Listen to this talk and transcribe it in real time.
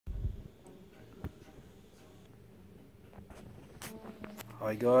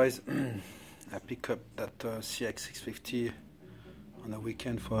Hi guys, I picked up that CX650 on the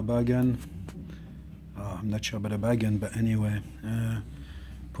weekend for a bargain. I'm not sure about a bargain, but anyway,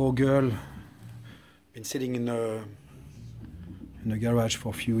 poor girl, been sitting in the garage for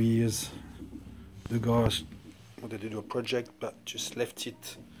a few years. The guys wanted to do a project, but just left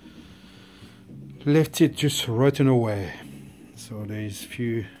it just rotten away. So there is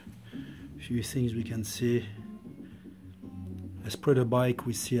few things we can see. I sprayed the bike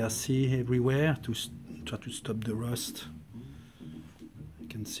with CRC everywhere to try to stop the rust. You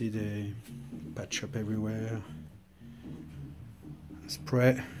can see the patch up everywhere.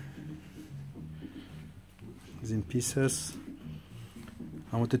 Spray is in pieces.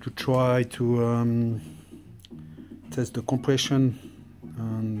 I wanted to try to test the compression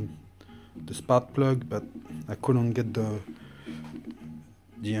and the spark plug, but I couldn't get the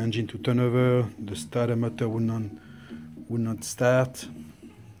engine to turn over. The starter motor would not start.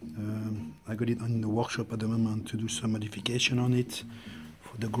 I got it in the workshop at the moment to do some modification on it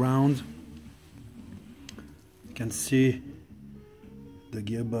for the ground. You can see the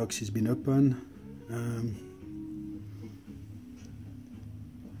gearbox has been open.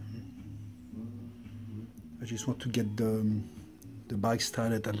 I just want to get the bike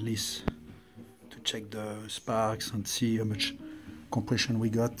started at least to check the sparks and see how much compression we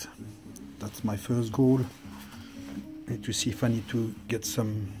got. That's my first goal. Need to see if I need to get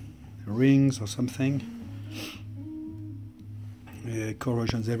some rings or something.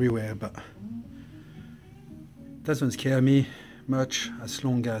 Corrosions everywhere, but it doesn't scare me much as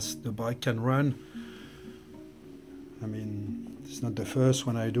long as the bike can run. I mean, it's not the first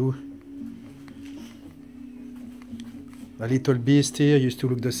one I do. A little beast here used to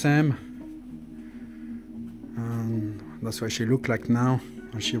look the same, and that's what she looks like now,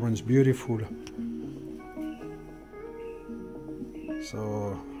 and she runs beautiful.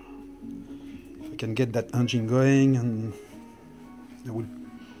 So if I can get that engine going, and I will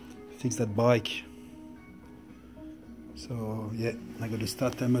fix that bike. So yeah, I got the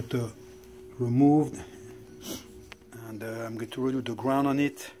starter motor removed, and I'm going to redo the ground on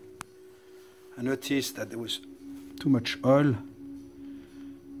it. I noticed that there was too much oil,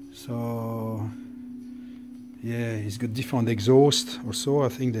 so yeah, it's got different exhaust also. I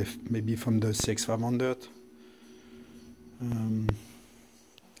think they maybe from the CX500.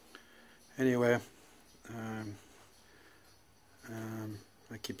 Anyway,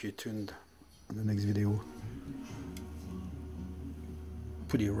 I'll keep you tuned on the next video.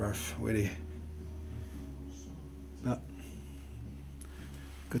 Pretty rough, really, but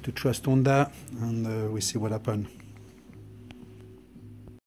got to trust on that, and we see what happens.